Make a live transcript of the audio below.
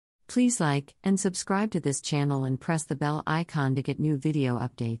Please like and subscribe to this channel and press the bell icon to get new video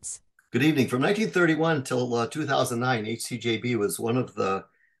updates. Good evening. From 1931 until 2009, HCJB was one of the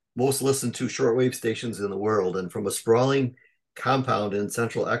most listened to shortwave stations in the world. And from a sprawling compound in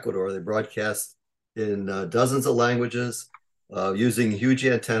central Ecuador, they broadcast in dozens of languages using huge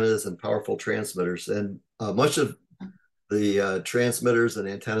antennas and powerful transmitters. And much of the transmitters and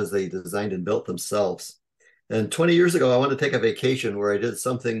antennas they designed and built themselves. And 20 years ago, I wanted to take a vacation where I did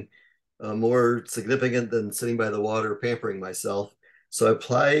something more significant than sitting by the water pampering myself. So I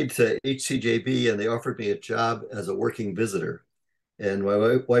applied to HCJB and they offered me a job as a working visitor. And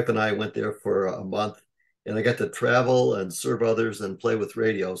my wife and I went there for a month and I got to travel and serve others and play with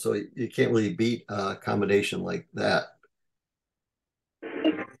radio. So you can't really beat a combination like that.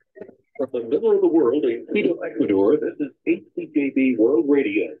 From the middle of the world in Quito, Ecuador, this is HCJB World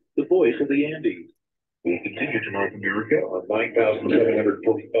Radio, the voice of the Andes. We continue to North America on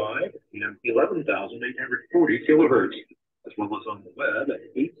 9,745 and 11,840 kilohertz, as well as on the web at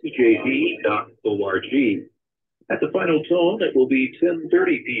hcjb.org. At the final tone, it will be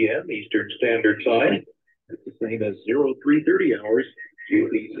 10:30 p.m. Eastern Standard Time. It's the same as 0330 hours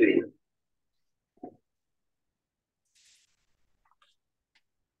UTC.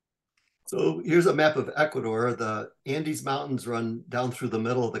 So here's a map of Ecuador. The Andes Mountains run down through the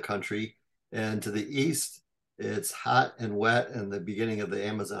middle of the country, and to the east, it's hot and wet and the beginning of the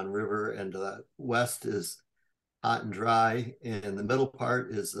Amazon River, and to the west is hot and dry, and the middle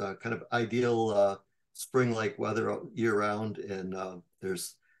part is kind of ideal spring-like weather year-round, and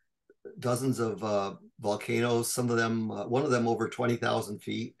there's dozens of volcanoes, some of them, one of them over 20,000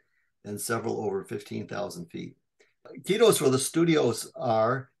 feet, and several over 15,000 feet. Quito is where the studios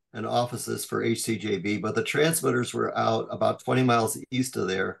are, and offices for HCJB, but the transmitters were out about 20 miles east of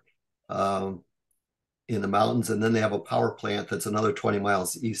there in the mountains, and then they have a power plant that's another 20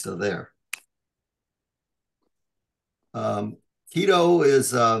 miles east of there. Quito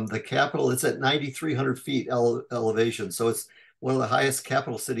is the capital. It's at 9,300 feet elevation, so it's one of the highest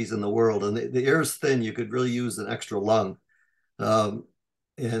capital cities in the world, and the air is thin. You could really use an extra lung. And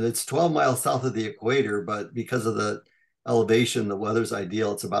it's 12 miles south of the equator, but because of the elevation, the weather's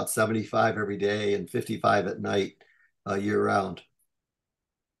ideal. It's about 75 every day and 55 at night year round.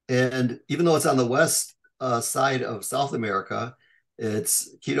 And even though it's on the west side of South America,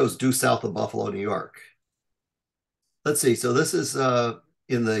 Quito's due south of Buffalo, New York. Let's see. So this is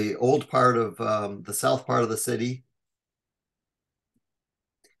in the old part of the south part of the city.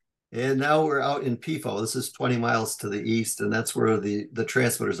 And now we're out in Pifo. This is 20 miles to the east, and that's where the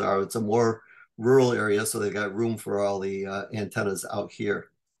transmitters are. It's a more rural area, so they've got room for all the antennas out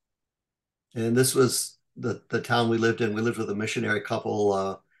here. And this was the town we lived in. We lived with a missionary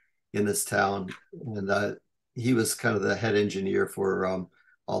couple in this town, and he was kind of the head engineer for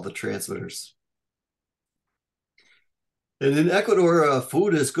all the transmitters. And in Ecuador,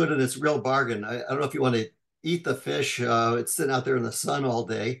 food is good and it's a real bargain. I don't know if you want to eat the fish. It's sitting out there in the sun all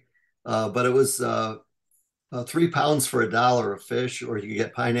day, but it was 3 pounds for $1 of fish, or you could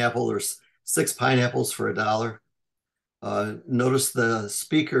get pineapple. There's 6 pineapples for $1. Notice the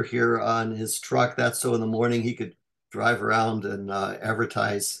speaker here on his truck. That's so in the morning he could drive around and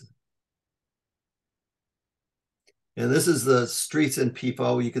advertise. And this is the streets in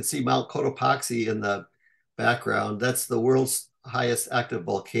Pifo. You can see Mount Cotopaxi in the background. That's the world's highest active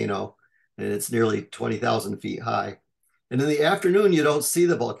volcano, and it's nearly 20,000 feet high. And in the afternoon, you don't see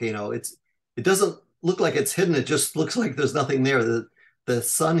the volcano. It doesn't look like it's hidden. It just looks like there's nothing there. The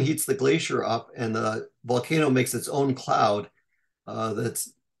sun heats the glacier up, and the volcano makes its own cloud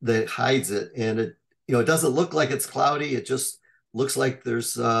that hides it. And it doesn't look like it's cloudy. It just looks like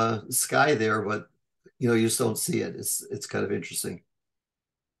there's sky there, but you just don't see it. It's kind of interesting.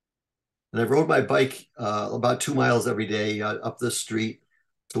 And I rode my bike about 2 miles every day up this street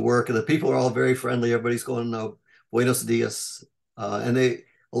to work, and the people are all very friendly. Everybody's going Buenos dias, and a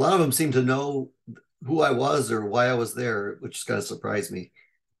lot of them seem to know who I was or why I was there, which kind of surprised me.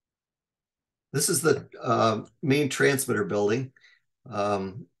 This is the main transmitter building.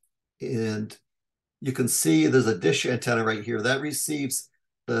 And you can see there's a dish antenna right here that receives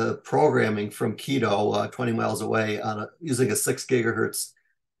the programming from Quito 20 miles away using a 6 gigahertz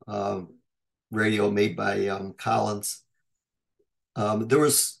radio made by Collins.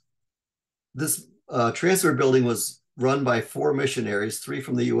 This transmitter building was run by 4 missionaries, 3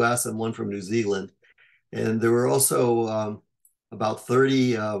 from the US and 1 from New Zealand. And there were also about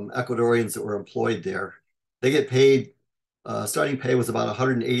 30 Ecuadorians that were employed there. They get paid, starting pay was about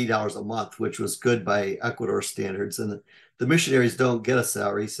 $180 a month, which was good by Ecuador standards. And the missionaries don't get a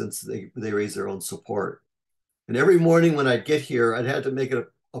salary since they raise their own support. And every morning when I'd get here, I'd have to make it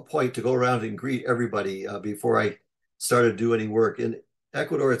a point to go around and greet everybody before I started to do any work. In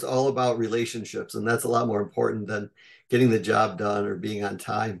Ecuador, it's all about relationships, and that's a lot more important than getting the job done or being on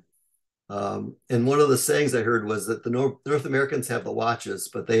time. And one of the sayings I heard was that the North Americans have the watches,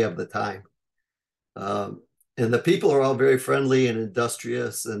 but they have the time. And the people are all very friendly and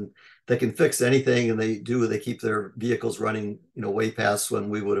industrious, and they can fix anything, and they do. They keep their vehicles running, way past when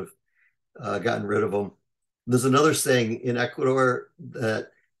we would have gotten rid of them. There's another saying in Ecuador that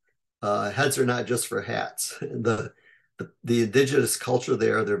heads are not just for hats. The indigenous culture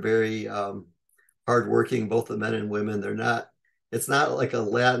there, they're very hardworking, both the men and women. It's not like a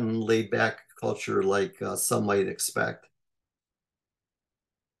Latin laid back culture like some might expect.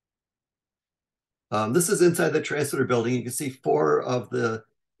 This is inside the transmitter building. You can see 4 of the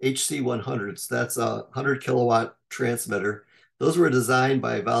HC100s. That's a 100 kilowatt transmitter. Those were designed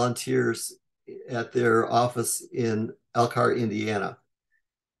by volunteers at their office in Elkhart, Indiana.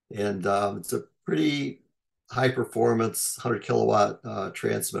 And it's a pretty high performance 100 kilowatt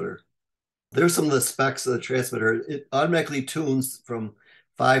transmitter. There's some of the specs of the transmitter. It automatically tunes from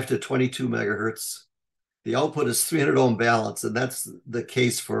 5 to 22 megahertz. The output is 300 ohm balance, and that's the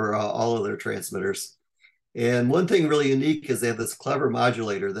case for all of their transmitters. And one thing really unique is they have this clever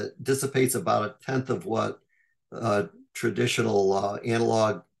modulator that dissipates about 1/10 of what traditional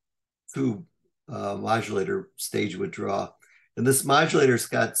analog tube modulator stage would draw. And this modulator's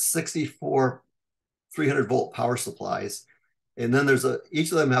got 64 300 volt power supplies. And then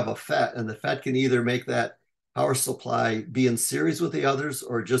each of them have a FET, and the FET can either make that power supply be in series with the others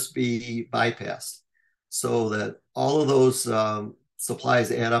or just be bypassed, so that all of those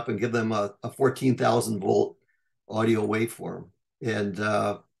supplies add up and give them a 14,000 volt audio waveform. And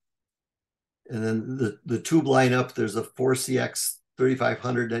then the tube lineup, there's a 4CX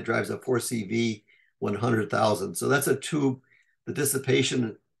 3500 that drives a 4CV 100,000. So that's a tube. The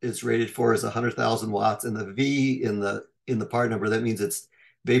dissipation is rated for is 100,000 watts, and the V in the part number, that means it's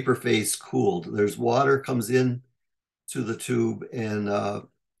vapor phase cooled. There's water comes in to the tube, and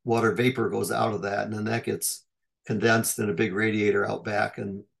water vapor goes out of that, and then that gets condensed in a big radiator out back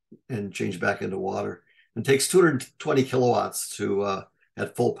and changed back into water. It takes 220 kilowatts to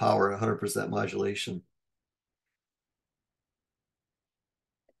at full power, 100% modulation.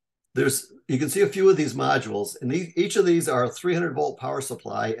 You can see a few of these modules, and each of these are a 300 volt power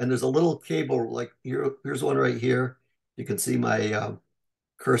supply, and there's a little cable, like here's one right here. You can see my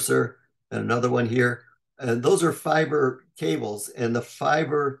cursor, and another one here. And those are fiber cables, and the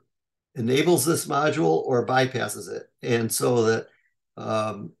fiber enables this module or bypasses it. And so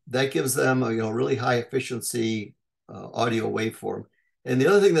that gives them a really high efficiency audio waveform. And the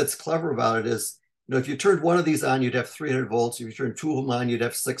other thing that's clever about it is, if you turned one of these on, you'd have 300 volts. If you turned 2 of them on, you'd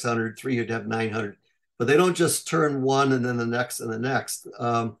have 600, 3, you'd have 900. But they don't just turn one and then the next and the next.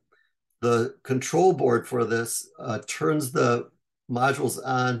 The control board for this turns the modules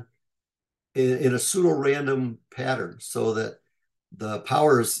on in a pseudo-random pattern, so that the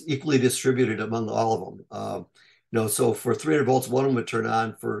power is equally distributed among all of them. So for 300 volts, one of them would turn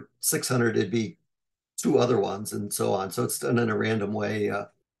on. For 600, it'd be 2 other ones, and so on. So it's done in a random way.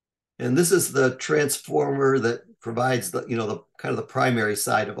 And this is the transformer that provides the kind of the primary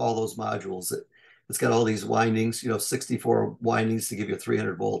side of all those modules. It's got all these windings, 64 windings to give you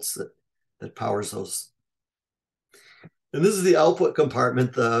 300 volts that powers those. And this is the output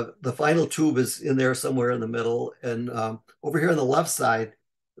compartment. The final tube is in there somewhere in the middle. And over here on the left side,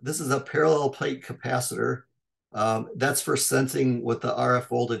 this is a parallel plate capacitor. That's for sensing what the RF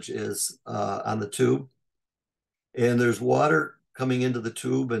voltage is on the tube. And there's water coming into the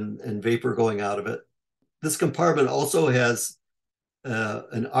tube and vapor going out of it. This compartment also has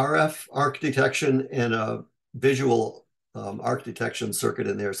an RF arc detection and a visual arc detection circuit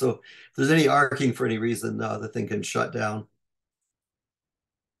in there. So if there's any arcing for any reason, the thing can shut down.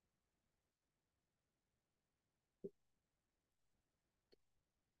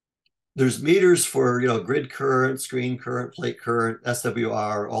 There's meters for grid current, screen current, plate current,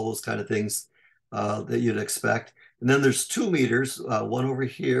 SWR, all those kind of things that you'd expect. And then there's 2 meters, one over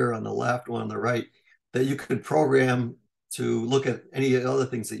here on the left, one on the right, that you could program to look at any other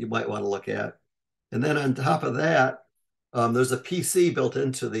things that you might want to look at. And then on top of that, there's a PC built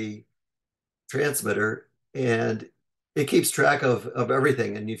into the transmitter, and it keeps track of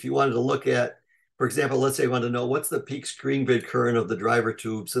everything. And if you wanted to look at, for example, let's say you want to know what's the peak screen grid current of the driver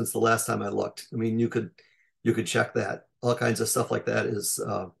tube since the last time I looked. I mean, you could check that. All kinds of stuff like that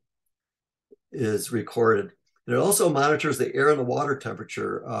is recorded. And it also monitors the air and the water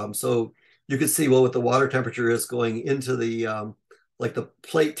temperature. So you can see what the water temperature is going into the, like the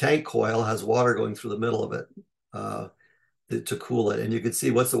plate tank coil has water going through the middle of it. to cool it. And you could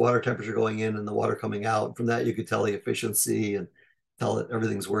see what's the water temperature going in and the water coming out. From that, you could tell the efficiency and tell that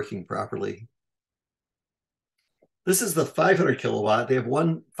everything's working properly. This is the 500 kilowatt. They have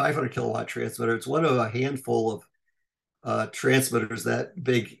one 500 kilowatt transmitter. It's one of a handful of transmitters that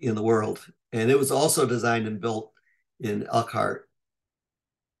big in the world. And it was also designed and built in Elkhart.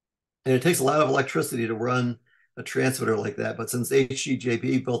 And it takes a lot of electricity to run a transmitter like that. But since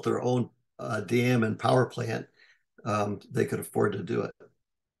HCJB built their own dam and power plant, they could afford to do it.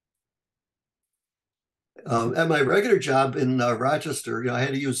 At my regular job in Rochester, I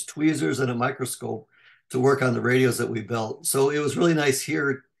had to use tweezers and a microscope to work on the radios that we built. So it was really nice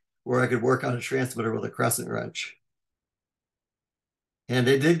here where I could work on a transmitter with a crescent wrench. And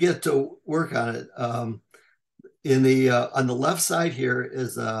I did get to work on it. On the left side here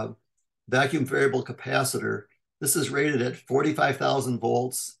is a vacuum variable capacitor. This is rated at 45,000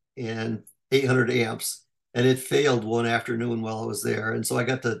 volts and 800 amps. And it failed one afternoon while I was there. And so I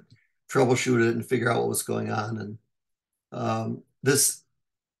got to troubleshoot it and figure out what was going on. And this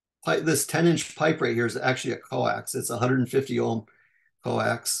 10-inch pipe right here is actually a coax. It's 150 ohm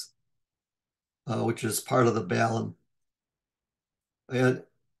coax, which is part of the balun. And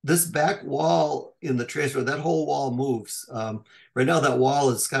this back wall in the transmitter, that whole wall moves. Right now, that wall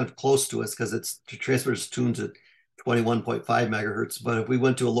is kind of close to us because the transmitter is tuned to 21.5 megahertz. But if we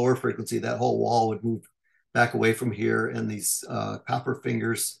went to a lower frequency, that whole wall would move back away from here, and these copper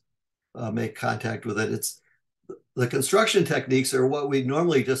fingers make contact with it. The construction techniques are what we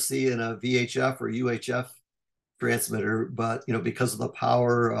normally just see in a VHF or UHF transmitter, but because of the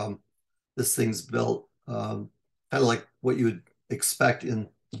power, this thing's built kind of like what you would expect in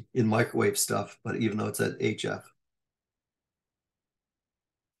microwave stuff, but even though it's at HF.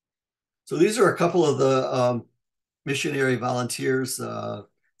 So these are a couple of the missionary volunteers.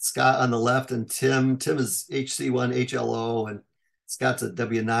 Scott on the left and Tim. Tim is HC1 HLO and Scott's a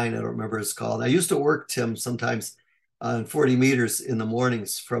W9. I don't remember what it's called. I used to work Tim sometimes on 40 meters in the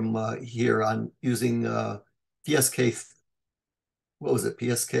mornings from here on using PSK. What was it?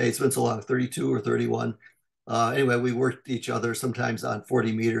 PSK. It's been so long, 32 or 31. Anyway, we worked each other sometimes on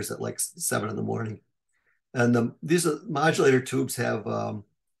 40 meters at like 7 in the morning. And these modulator tubes have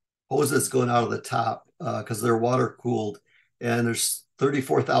hoses going out of the top because they're water cooled, and there's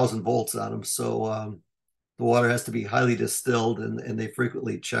 34,000 volts on them. So the water has to be highly distilled, and they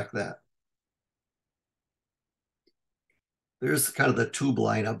frequently check that. There's kind of the tube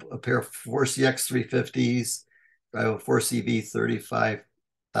lineup, a pair of 4CX 350s, drive a 4CV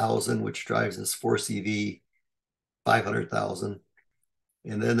 35,000, which drives this 4CV 500,000.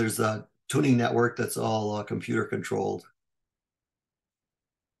 And then there's a tuning network that's all computer controlled.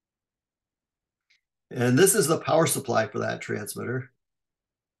 And this is the power supply for that transmitter.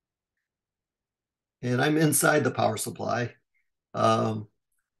 And I'm inside the power supply. I'm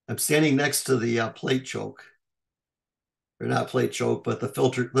standing next to the plate choke. Or not plate choke, but the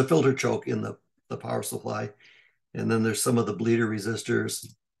filter choke in the power supply. And then there's some of the bleeder resistors.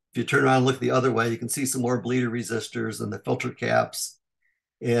 If you turn around and look the other way, you can see some more bleeder resistors and the filter caps.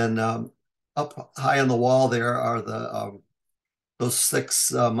 And up high on the wall there are those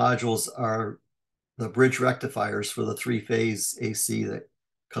 6 modules are the bridge rectifiers for the 3-phase AC that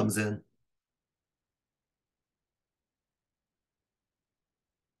comes in.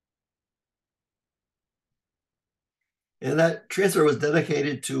 And that transmitter was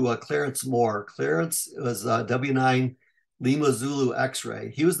dedicated to Clarence Moore. Clarence was W9 Lima Zulu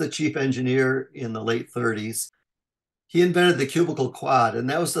X-ray. He was the chief engineer in the late 30s. He invented the cubicle quad, and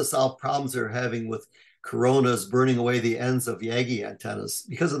that was to solve problems they're having with coronas burning away the ends of Yagi antennas.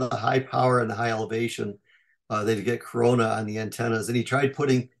 Because of the high power and the high elevation, they'd get corona on the antennas. And he tried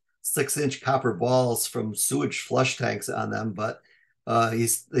putting 6-inch copper balls from sewage flush tanks on them, but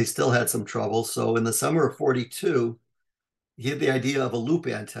they still had some trouble. So in the summer of 42, he had the idea of a loop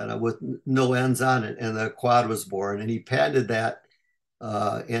antenna with no ends on it, and the quad was born. And he patented that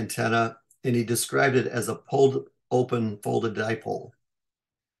antenna, and he described it as a pulled open folded dipole.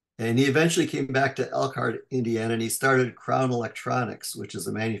 And he eventually came back to Elkhart, Indiana, and he started Crown Electronics, which is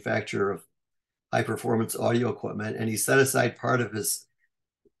a manufacturer of high performance audio equipment. And he set aside part of his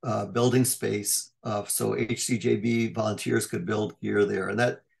building space so HCJB volunteers could build gear there. And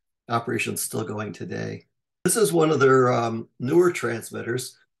that operation is still going today. This is one of their newer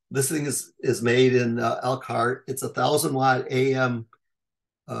transmitters. This thing is made in Elkhart. It's a 1,000-watt AM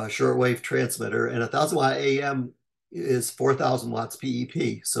shortwave transmitter, and a 1,000-watt AM is 4,000 watts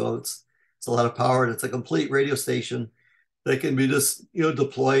PEP. So it's a lot of power, and it's a complete radio station that can be just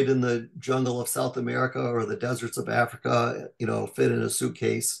deployed in the jungle of South America or the deserts of Africa. Fit in a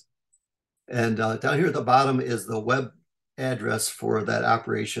suitcase. And down here at the bottom is the web address for that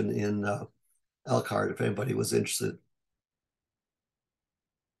operation in Elkhart, if anybody was interested.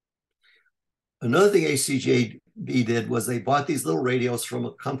 Another thing HCJB did was they bought these little radios from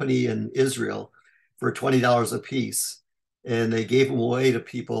a company in Israel for $20 a piece, and they gave them away to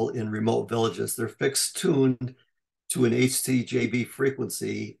people in remote villages. They're fixed tuned to an HCJB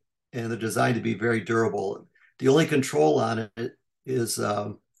frequency, and they're designed to be very durable. The only control on it is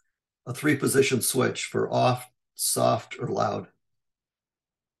a 3-position switch for off, soft, or loud.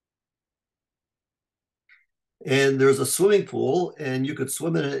 And there's a swimming pool, and you could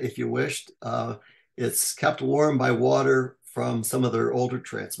swim in it if you wished. It's kept warm by water from some of their older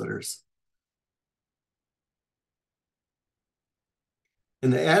transmitters.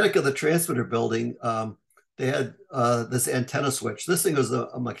 In the attic of the transmitter building, they had this antenna switch. This thing was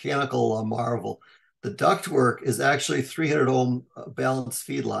a mechanical marvel. The ductwork is actually 300 ohm balanced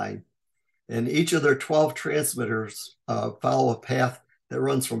feed line, and each of their 12 transmitters follow a path that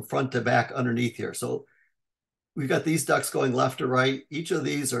runs from front to back underneath here. So we've got these ducts going left to right. Each of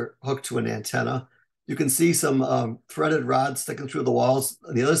these are hooked to an antenna. You can see some threaded rods sticking through the walls.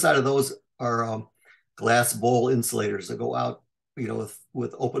 On the other side of those are glass bowl insulators that go out,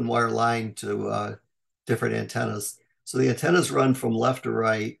 with open wire line to different antennas. So the antennas run from left to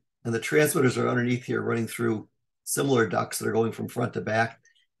right, and the transmitters are underneath here running through similar ducts that are going from front to back.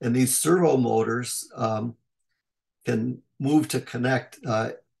 And these servo motors can move to connect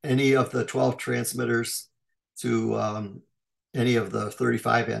any of the 12 transmitters to any of the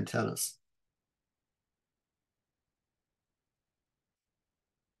 35 antennas.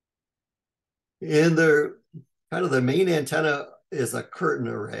 And they're kind of the main antenna is a curtain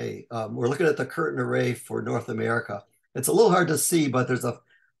array. We're looking at the curtain array for North America. It's a little hard to see, but there's a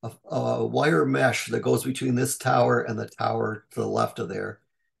wire mesh that goes between this tower and the tower to the left of there.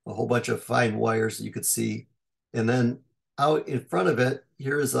 A whole bunch of fine wires you could see. And then out in front of it,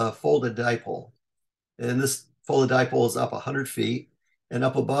 here's a folded dipole. And this folded dipole is up 100 feet. And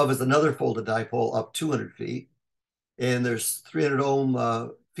up above is another folded dipole up 200 feet. And there's 300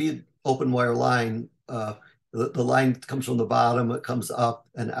 ohm feed open wire line. The line comes from the bottom, it comes up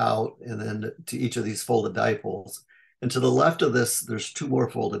and out, and then to each of these folded dipoles. And to the left of this, there's 2 more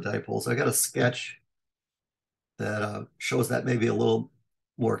folded dipoles. I got a sketch that shows that maybe a little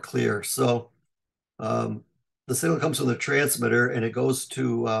more clear. So the signal comes from the transmitter, and it goes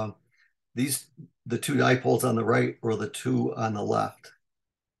to the 2 dipoles on the right or the 2 on the left.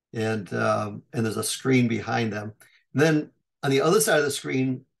 And there's a screen behind them. And then on the other side of the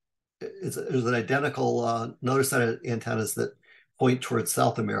screen, there's an identical another set of antennas that point towards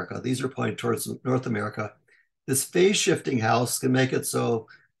South America. These are pointing towards North America. This phase shifting house can make it so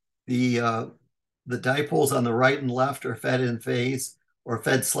the dipoles on the right and left are fed in phase or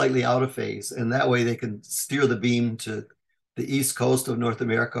fed slightly out of phase. And that way they can steer the beam to the east coast of North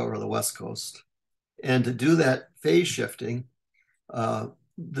America or the west coast. And to do that phase shifting,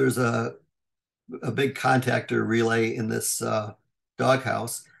 there's a big contactor relay in this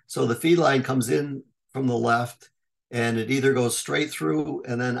doghouse. So the feed line comes in from the left, and it either goes straight through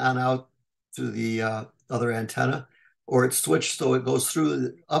and then on out to the other antenna, or it's switched so it goes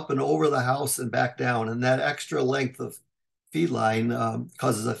through up and over the house and back down. And that extra length of feed line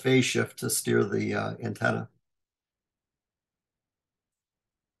causes a phase shift to steer the antenna.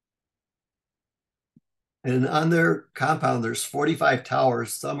 And on their compound, there's 45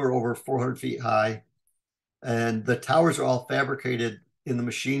 towers. Some are over 400 feet high. And the towers are all fabricated in the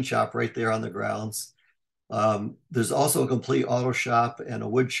machine shop right there on the grounds. There's also a complete auto shop and a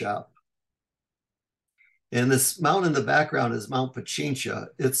wood shop. And this mountain in the background is Mount Pichincha.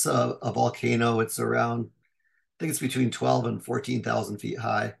 It's a volcano. It's around, I think it's between 12 and 14,000 feet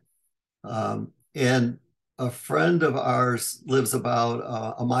high. And a friend of ours lives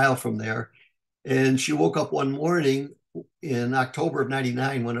about a mile from there. And she woke up one morning in October of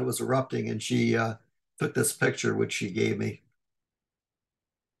 '99 when it was erupting, and she took this picture, which she gave me.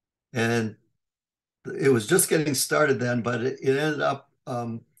 And it was just getting started then, but it ended up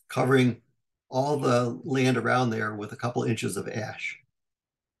covering all the land around there with a couple inches of ash.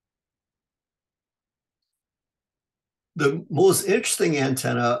 The most interesting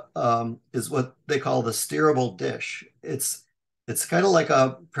antenna is what they call the steerable dish. It's kind of like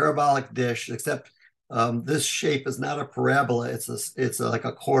a parabolic dish, except this shape is not a parabola. It's like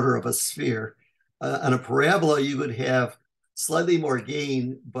a quarter of a sphere. On a parabola, you would have slightly more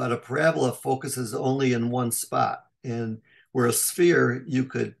gain, but a parabola focuses only in one spot. And where a sphere, you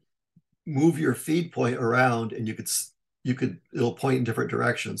could move your feed point around, and it'll point in different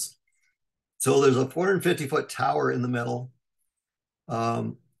directions. So there's a 450-foot tower in the middle,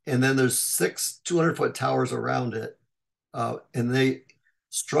 and then there's 6 200-foot towers around it. and they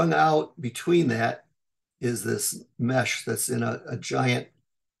strung out between that is this mesh that's in a giant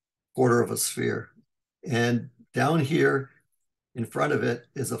quarter of a sphere. And down here in front of it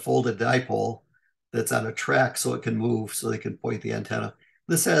is a folded dipole that's on a track so it can move, so they can point the antenna.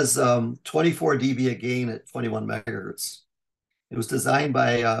 This has 24 dB of gain at 21 megahertz. It was designed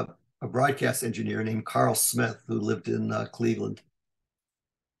by a broadcast engineer named Carl Smith, who lived in Cleveland.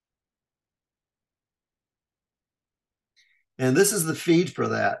 And this is the feed for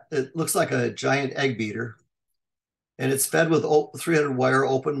that. It looks like a giant egg beater. And it's fed with 300 wire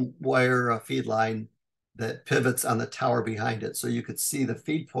open wire feed line that pivots on the tower behind it. So you could see the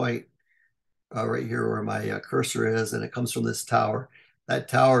feed point right here where my cursor is, and it comes from this tower. That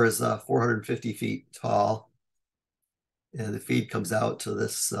tower is 450 feet tall. And the feed comes out to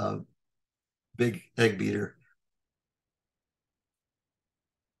this big egg beater.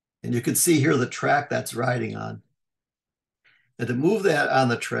 And you can see here the track that's riding on. And to move that on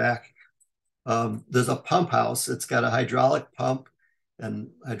the track, there's a pump house. It's got a hydraulic pump and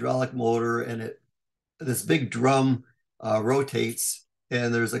hydraulic motor, and this big drum rotates,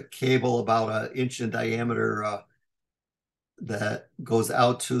 and there's a cable about 1 inch in diameter that goes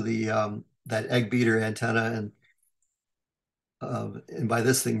out to the that egg beater antenna, and by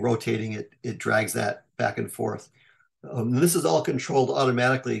this thing rotating, it drags that back and forth. This is all controlled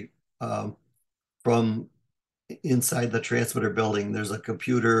automatically from inside the transmitter building. There's a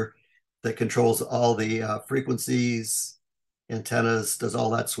computer that controls all the frequencies, antennas, does all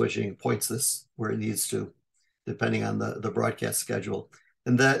that switching, points this where it needs to, depending on the broadcast schedule.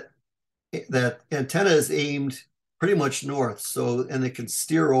 And that antenna is aimed pretty much north, so, and it can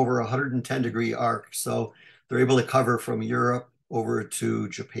steer over a 110-degree arc. So they're able to cover from Europe over to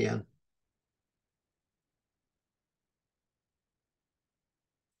Japan.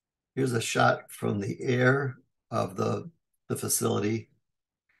 Here's a shot from the air of the facility.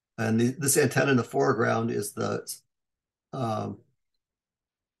 And this antenna in the foreground is it's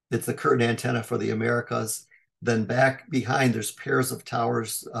the curtain antenna for the Americas. Then back behind, there's pairs of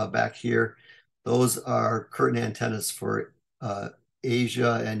towers back here. Those are curtain antennas for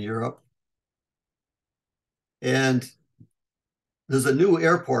Asia and Europe. And there's a new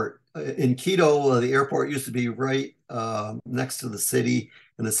airport in Quito. The airport used to be right next to the city,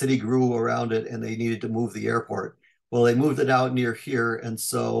 and the city grew around it, and they needed to move the airport. Well, they moved it out near here, and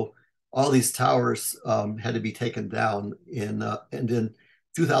so all these towers had to be taken down. And in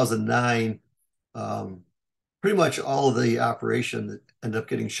 2009, pretty much all of the operation ended up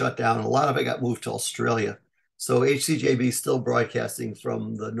getting shut down. A lot of it got moved to Australia. So HCJB is still broadcasting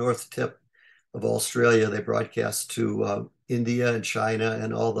from the north tip of Australia. They broadcast to India and China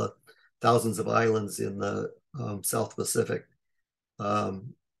and all the thousands of islands in the South Pacific.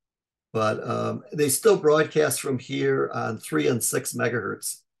 But they still broadcast from here on 3 and 6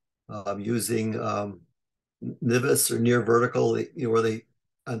 megahertz using NIVIS or near vertical, where they,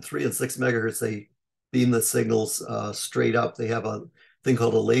 on 3 and 6 megahertz, they beam the signals straight up. They have a thing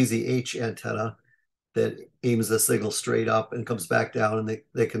called a lazy H antenna that aims the signal straight up and comes back down, and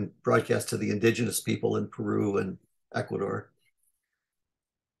they can broadcast to the indigenous people in Peru and Ecuador.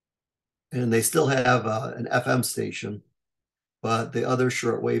 And they still have an FM station, but the other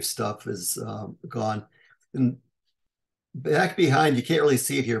shortwave stuff is gone. And back behind, you can't really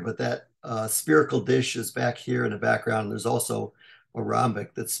see it here, but that spherical dish is back here in the background. There's also a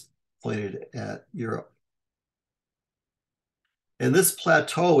rhombic that's pointed at Europe. And this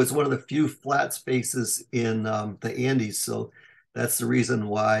plateau is one of the few flat spaces in the Andes, so that's the reason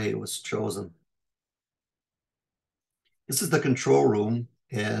why it was chosen. This is the control room,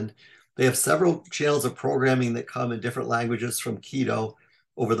 and they have several channels of programming that come in different languages from Quito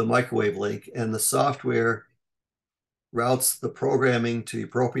over the microwave link, and the software routes the programming to the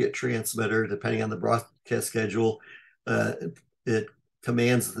appropriate transmitter depending on the broadcast schedule. It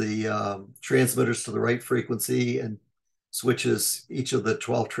commands the transmitters to the right frequency and switches each of the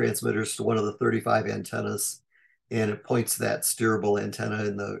 12 transmitters to one of the 35 antennas, and it points that steerable antenna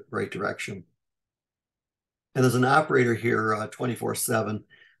in the right direction. And there's an operator here 24/7,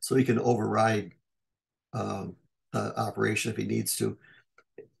 so he can override the operation if he needs to.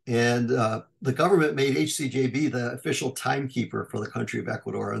 And the government made HCJB the official timekeeper for the country of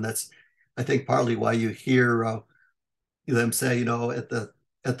Ecuador, and that's, I think, partly why you hear them say,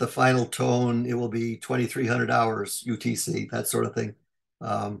 at the final tone, it will be 2300 hours UTC, that sort of thing,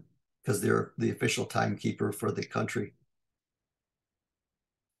 because they're the official timekeeper for the country.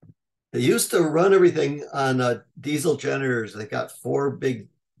 They used to run everything on diesel generators. They got 4 big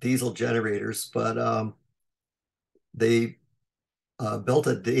diesel generators, but they built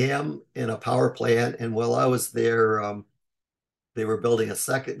a dam and a power plant. And while I was there, they were building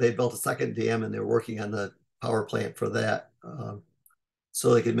they built a second dam, and they were working on the power plant for that,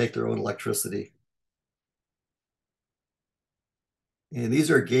 so they could make their own electricity. And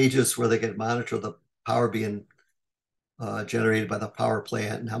these are gauges where they could monitor the power being generated by the power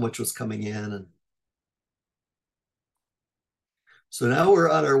plant and how much was coming in. And so now we're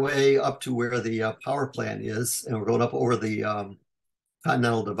on our way up to where the power plant is, and we're going up over the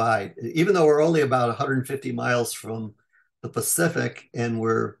Continental Divide. Even though we're only about 150 miles from the Pacific, and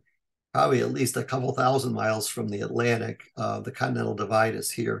we're probably at least a couple thousand miles from the Atlantic, the Continental Divide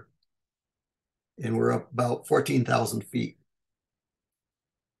is here. And we're up about 14,000 feet.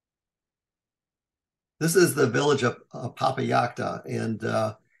 This is the village of Papayacta, and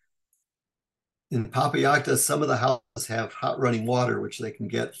in Papayacta, some of the houses have hot running water, which they can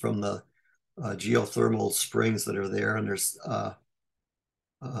get from the geothermal springs that are there, and there's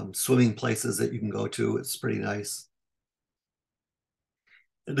swimming places that you can go to. It's pretty nice.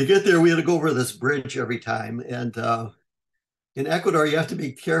 And to get there, we had to go over this bridge every time. And in Ecuador, you have to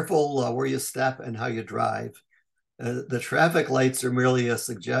be careful where you step and how you drive. The traffic lights are merely a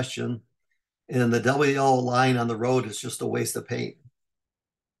suggestion, and the double yellow line on the road is just a waste of paint.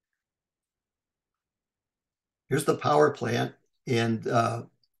 Here's the power plant, and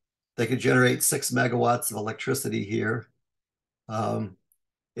they could generate 6 megawatts of electricity here. And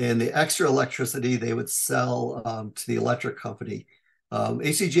the extra electricity they would sell to the electric company.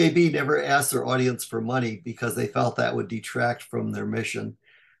 HCJB never asked their audience for money because they felt that would detract from their mission.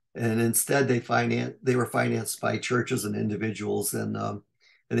 And instead, they were financed by churches and individuals, and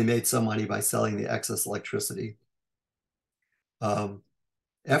they made some money by selling the excess electricity.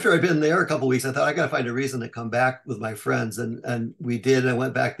 After I'd been there a couple of weeks, I thought I got to find a reason to come back with my friends, and we did. I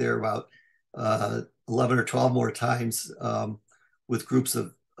went back there about 11 or 12 more times with groups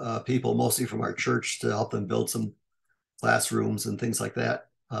of people, mostly from our church, to help them build some classrooms and things like that.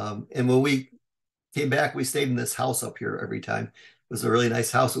 And when we came back, we stayed in this house up here every time. It was a really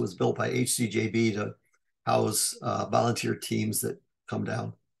nice house. It was built by HCJB to house volunteer teams that come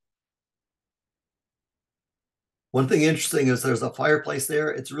down. One thing interesting is there's a fireplace there.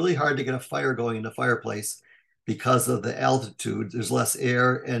 It's really hard to get a fire going in a fireplace because of the altitude. There's less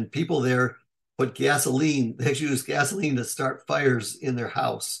air, and people there put gasoline. They actually use gasoline to start fires in their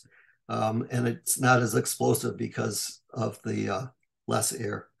house. And it's not as explosive because of the less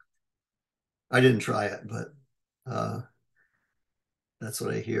air. I didn't try it, but that's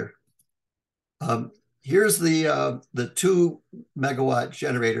what I hear. Here's the 2 megawatt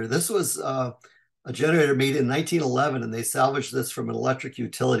generator. This was a generator made in 1911, and they salvaged this from an electric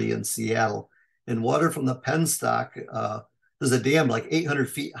utility in Seattle. And water from the penstock, there's a dam like 800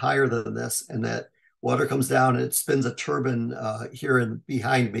 feet higher than this, and that water comes down and it spins a turbine here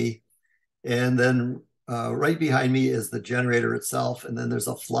behind me. And then right behind me is the generator itself, and then there's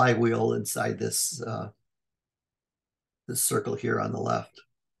a flywheel inside this circle here on the left.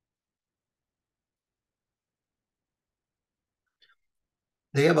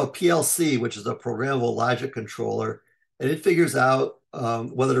 They have a PLC, which is a programmable logic controller, and it figures out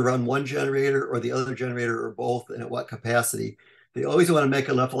whether to run one generator or the other generator or both, and at what capacity. They always want to make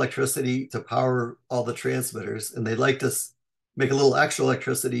enough electricity to power all the transmitters, and they'd like to make a little extra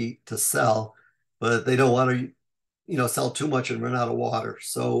electricity to sell, but they don't want to, sell too much and run out of water.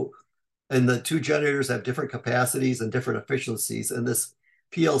 So, and the 2 generators have different capacities and different efficiencies, and this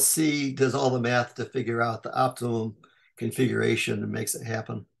PLC does all the math to figure out the optimum configuration and makes it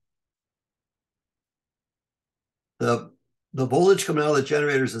happen. The voltage coming out of the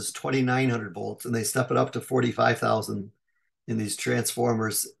generators is 2,900 volts, and they step it up to 45,000 in these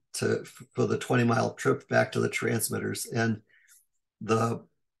transformers for the 20-mile trip back to the transmitters. And the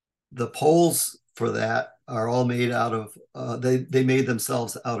poles for that are all made out of, they made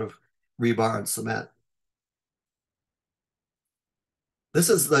themselves out of rebar and cement. This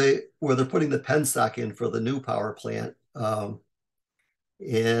is where they're putting the penstock in for the new power plant.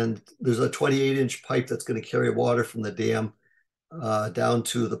 And there's a 28-inch pipe that's going to carry water from the dam down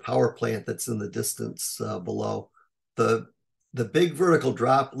to the power plant that's in the distance below. The big vertical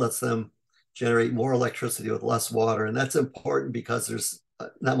drop lets them generate more electricity with less water, and that's important because there's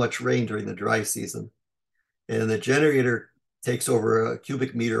not much rain during the dry season. And the generator takes over a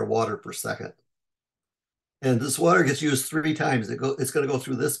cubic meter of water per second. And this water gets used 3 times. It's going to go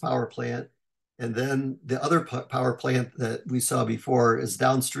through this power plant, and then the other power plant that we saw before is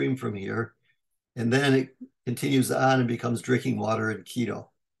downstream from here. And then it continues on and becomes drinking water in Quito,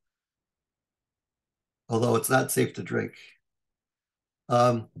 although it's not safe to drink.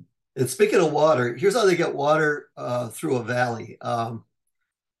 And speaking of water, here's how they get water through a valley.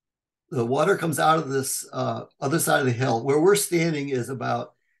 the water comes out of this other side of the hill. Where we're standing is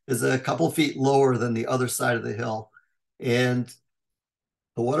a couple feet lower than the other side of the hill. And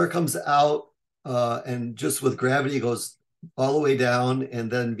the water comes out and just with gravity goes all the way down. And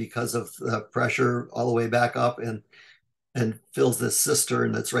then because of the pressure all the way back up and fills this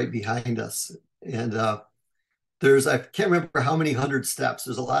cistern that's right behind us. And I can't remember how many hundred steps.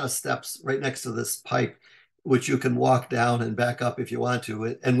 There's a lot of steps right next to this pipe, which you can walk down and back up if you want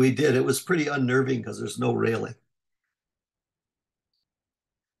to. And we did. It was pretty unnerving because there's no railing.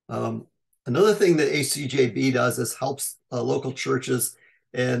 Another thing that HCJB does is helps local churches.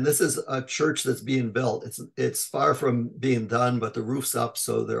 And this is a church that's being built. It's far from being done, but the roof's up,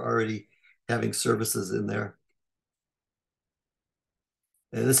 so they're already having services in there.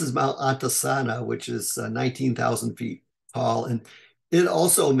 And this is Mount Antasana, which is 19,000 feet tall. And it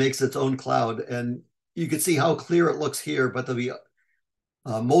also makes its own cloud. And you can see how clear it looks here, but there'll be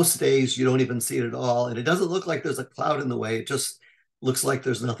most days you don't even see it at all. And it doesn't look like there's a cloud in the way. It just looks like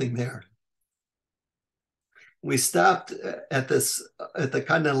there's nothing there. We stopped at the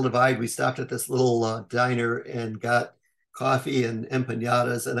Continental Divide. We stopped at this little diner and got coffee and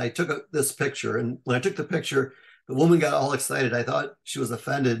empanadas. And I took this picture. And when I took the picture, the woman got all excited. I thought she was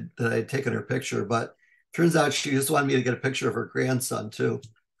offended that I had taken her picture, but turns out she just wanted me to get a picture of her grandson too.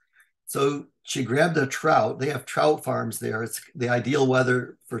 So she grabbed a trout. They have trout farms there. It's the ideal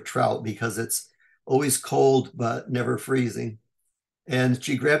weather for trout because it's always cold, but never freezing. And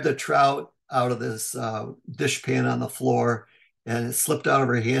she grabbed a trout out of this dish pan on the floor, and it slipped out of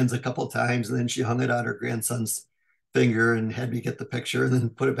her hands a couple of times. And then she hung it on her grandson's finger and had me get the picture and then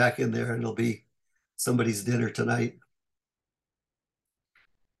put it back in there, and it'll be somebody's dinner tonight.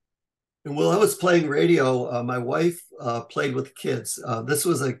 And while I was playing radio, my wife played with kids. This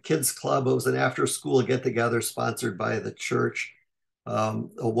was a kids club. It was an after-school get-together sponsored by the church. A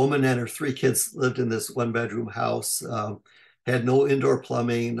woman and her 3 kids lived in this one-bedroom house, had no indoor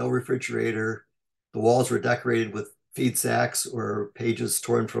plumbing, no refrigerator. The walls were decorated with feed sacks or pages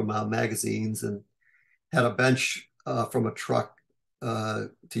torn from magazines, and had a bench from a truck to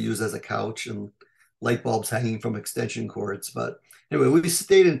use as a couch, and light bulbs hanging from extension cords. But anyway, we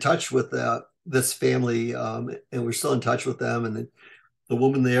stayed in touch with this family, and we're still in touch with them. And the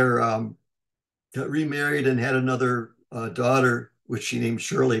woman there got remarried and had another daughter, which she named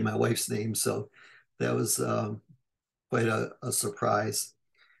Shirley, my wife's name. So that was quite a surprise.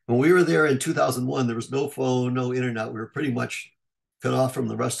 When we were there in 2001, there was no phone, no internet. We were pretty much cut off from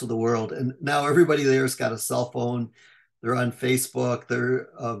the rest of the world. And now everybody there's got a cell phone. They're on Facebook. They're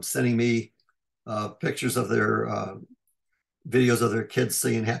sending me pictures of their videos of their kids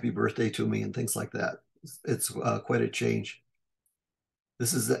saying happy birthday to me and things like that. It's quite a change.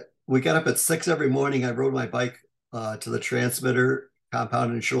 We got up at 6 every morning. I rode my bike to the transmitter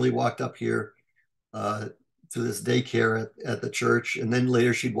compound, and Shirley walked up here to this daycare at the church. And then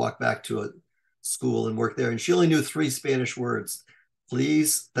later she'd walk back to a school and work there. And she only knew 3 Spanish words: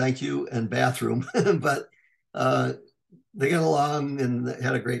 please, thank you, and bathroom. But they got along and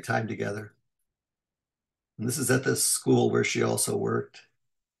had a great time together. And this is at this school where she also worked.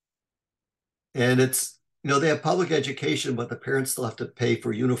 And it's, they have public education, but the parents still have to pay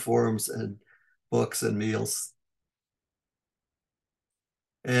for uniforms and books and meals.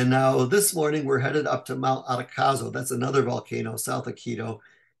 And now this morning we're headed up to Mount Arakazo. That's another volcano south of Quito.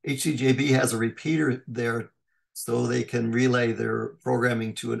 HCJB has a repeater there so they can relay their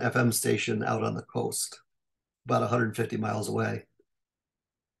programming to an FM station out on the coast, about 150 miles away.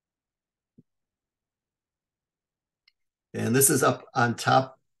 And this is up on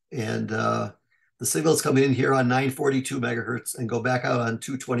top, and the signal's coming in here on 942 megahertz and go back out on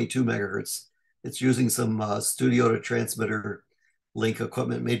 222 megahertz. It's using some studio to transmitter link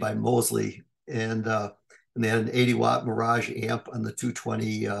equipment made by Mosley, and they had an 80-watt Mirage amp on the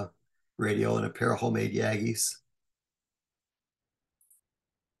 220 radio and a pair of homemade Yagis.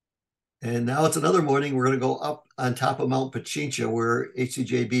 And now it's another morning. We're going to go up on top of Mount Pichincha, where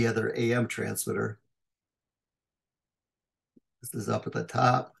HCJB had their AM transmitter. This is up at the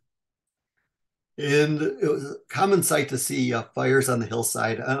top. And it was a common sight to see fires on the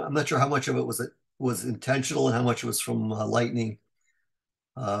hillside. I'm not sure how much of it was intentional and how much was from lightning.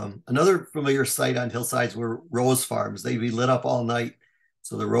 Another familiar sight on hillsides were rose farms. They'd be lit up all night,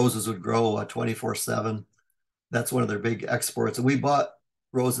 so the roses would grow 24/7. That's one of their big exports. And we bought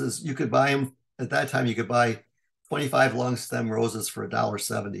roses. You could buy them, at that time, you could buy 25 long stem roses for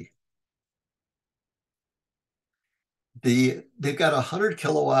 $1.70. They've got a 100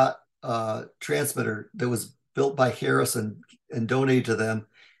 kilowatt transmitter that was built by Harris and donated to them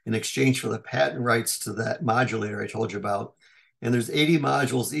in exchange for the patent rights to that modulator I told you about. And there's 80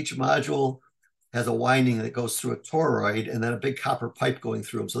 modules. Each module has a winding that goes through a toroid and then a big copper pipe going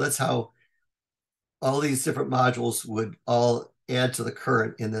through them. So that's how all these different modules would all add to the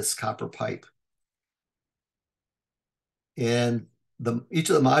current in this copper pipe. And each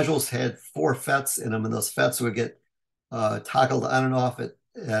of the modules had 4 FETs in them, and those FETs would get toggled on and off at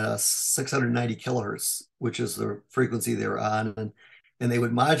 690 kilohertz, which is the frequency they were on. And they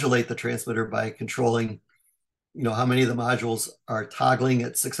would modulate the transmitter by controlling, how many of the modules are toggling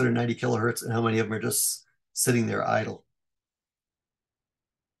at 690 kilohertz and how many of them are just sitting there idle.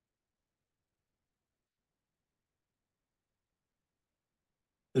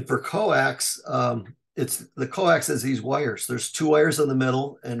 And for coax, the coax is these wires. There's 2 wires in the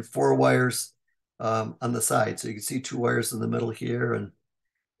middle and 4 wires on the side. So you can see 2 wires in the middle here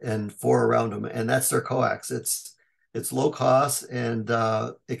and 4 around them, and that's their coax. It's low cost and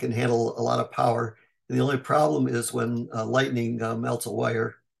it can handle a lot of power. And the only problem is when lightning melts a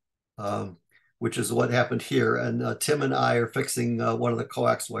wire, which is what happened here. And Tim and I are fixing one of the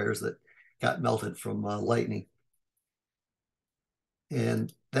coax wires that got melted from lightning.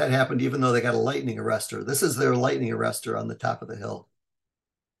 And that happened even though they got a lightning arrestor. This is their lightning arrestor on the top of the hill.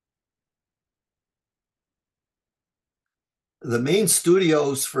 The main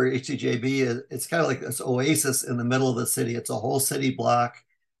studios for HCJB, it's kind of like this oasis in the middle of the city. It's a whole city block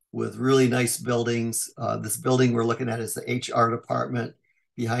with really nice buildings. This building we're looking at is the HR department.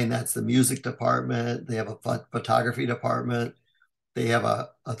 Behind that's the music department. They have a photography department. They have a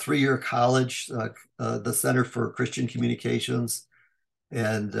 3-year college, the Center for Christian Communications,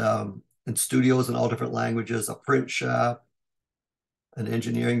 and studios in all different languages, a print shop, an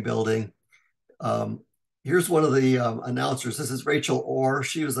engineering building. Here's one of the announcers. This is Rachel Orr.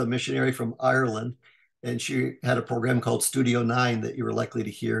 She was a missionary from Ireland, and she had a program called Studio 9 that you were likely to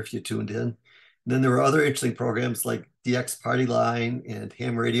hear if you tuned in. And then there were other interesting programs like DX Party Line and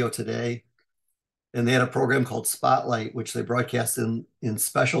Ham Radio Today. And they had a program called Spotlight, which they broadcast in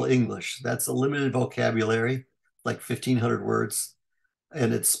special English. That's a limited vocabulary, like 1,500 words.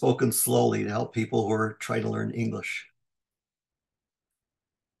 And it's spoken slowly to help people who are trying to learn English.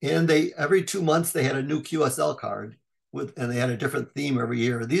 And every 2 months they had a new QSL card and they had a different theme every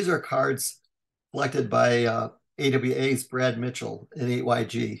year. These are cards collected by AWA's Brad Mitchell and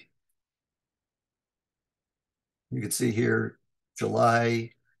 8YG. You can see here,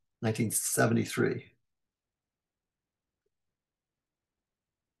 July 1973.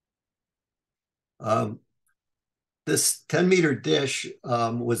 This 10-meter dish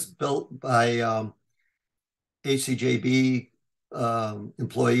was built by HCJB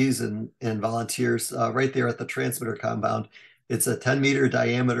employees and volunteers right there at the transmitter compound. It's a 10-meter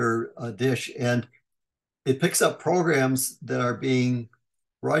diameter dish, and it picks up programs that are being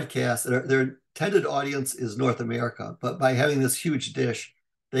broadcast. Their intended audience is North America, but by having this huge dish,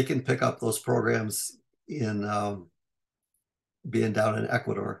 they can pick up those programs in being down in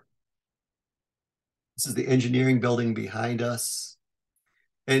Ecuador. This is the engineering building behind us.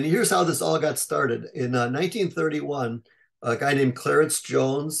 And here's how this all got started. In 1931, a guy named Clarence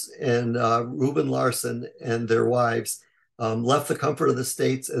Jones and Reuben Larson and their wives left the comfort of the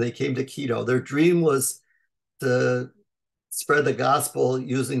States and they came to Quito. Their dream was to spread the gospel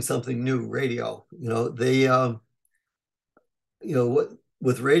using something new, radio.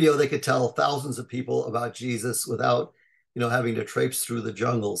 With radio, they could tell thousands of people about Jesus without, having to traipse through the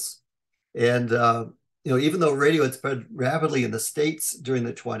jungles. And, even though radio had spread rapidly in the States during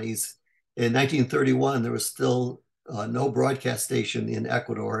the 20s, in 1931, there was still no broadcast station in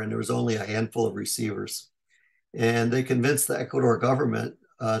Ecuador, and there was only a handful of receivers. And they convinced the Ecuador government,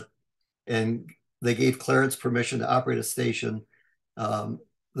 and they gave Clarence permission to operate a station. The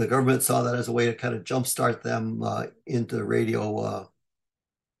government saw that as a way to kind of jumpstart them into radio.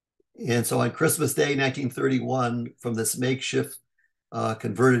 And so on Christmas Day, 1931, from this makeshift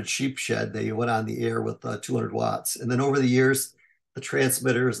converted sheep shed, they went on the air with 200 watts. And then over the years, the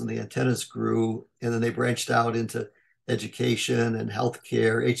transmitters and the antennas grew, and then they branched out into education and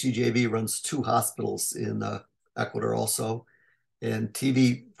healthcare. HCJB runs 2 hospitals in Ecuador also, and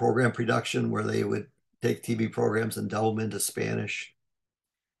TV program production where they would take TV programs and dub them into Spanish.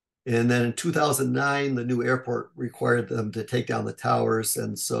 And then in 2009, the new airport required them to take down the towers.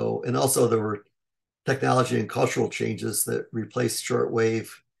 And also there were technology and cultural changes that replaced shortwave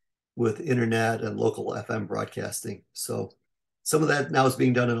with internet and local FM broadcasting. So some of that now is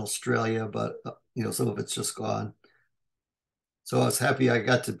being done in Australia, but some of it's just gone. So I was happy I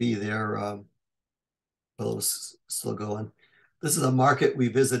got to be there while it was still going. This is a market we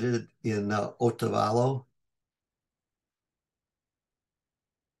visited in Otavalo.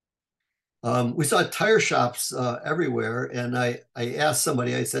 We saw tire shops everywhere, and I asked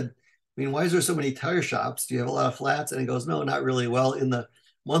somebody, I said, I mean, why is there so many tire shops? Do you have a lot of flats? And he goes, no, not really. Well, in the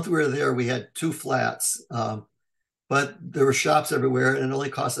month we were there, we had 2 flats, but there were shops everywhere, and it only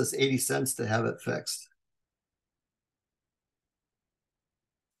cost us 80 cents to have it fixed.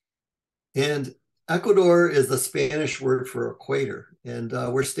 And Ecuador is the Spanish word for equator, and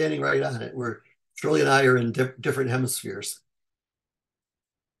we're standing right on it. Shirley and I are in different hemispheres.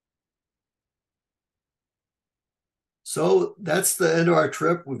 So that's the end of our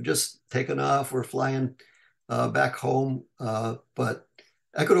trip. We've just taken off. We're flying back home. But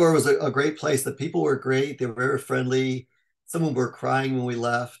Ecuador was a great place. The people were great. They were very friendly. Some of them were crying when we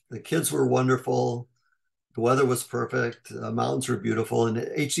left. The kids were wonderful. The weather was perfect. The mountains were beautiful. And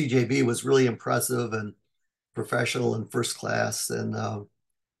HCJB was really impressive and professional and first class. And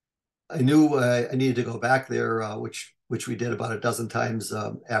I knew I needed to go back there, which we did about a dozen times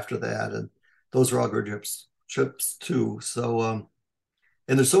after that. And those were all good trips too. So,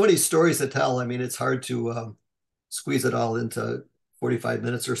 and there's so many stories to tell. I mean, it's hard to squeeze it all into 45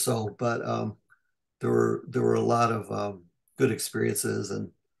 minutes or so, but there were a lot of good experiences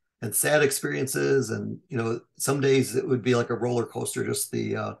and sad experiences. And, you know, some days it would be like a roller coaster, just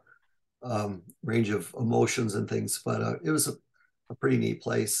the range of emotions and things, but it was a pretty neat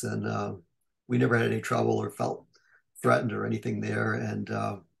place. And we never had any trouble or felt threatened or anything there. And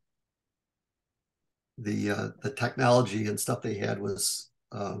the technology and stuff they had was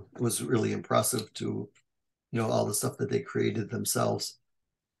really impressive to, you know, all the stuff that they created themselves.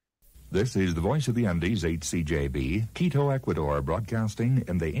 This is the Voice of the Andes, HCJB, Quito, Ecuador, broadcasting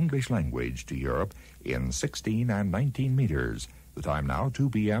in the English language to Europe in 16 and 19 meters. The time now, 2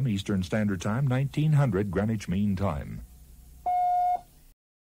 p.m. Eastern Standard Time, 1900 Greenwich Mean Time.